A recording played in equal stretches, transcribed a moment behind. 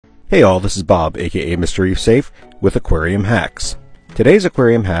Hey all, this is Bob, aka Mr. Reef Safe, with Aquarium Hacks. Today's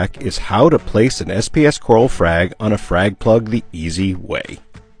Aquarium Hack is how to place an SPS coral frag on a frag plug the easy way.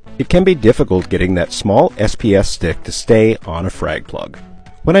 It can be difficult getting that small SPS stick to stay on a frag plug.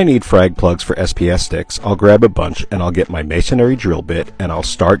 When I need frag plugs for SPS sticks, I'll grab a bunch and I'll get my masonry drill bit and I'll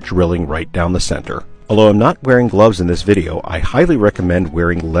start drilling right down the center. Although I'm not wearing gloves in this video, I highly recommend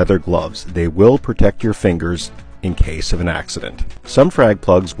wearing leather gloves. They will protect your fingers in case of an accident. Some frag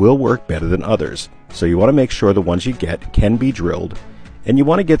plugs will work better than others, so you want to make sure the ones you get can be drilled, and you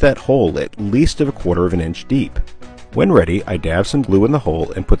want to get that hole at least of 1/4 of an inch deep. When ready, I dab some glue in the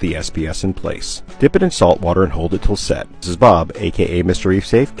hole and put the SPS in place. Dip it in salt water and hold it till set. This is Bob, aka Mr. Reef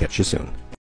Safe. Catch you soon.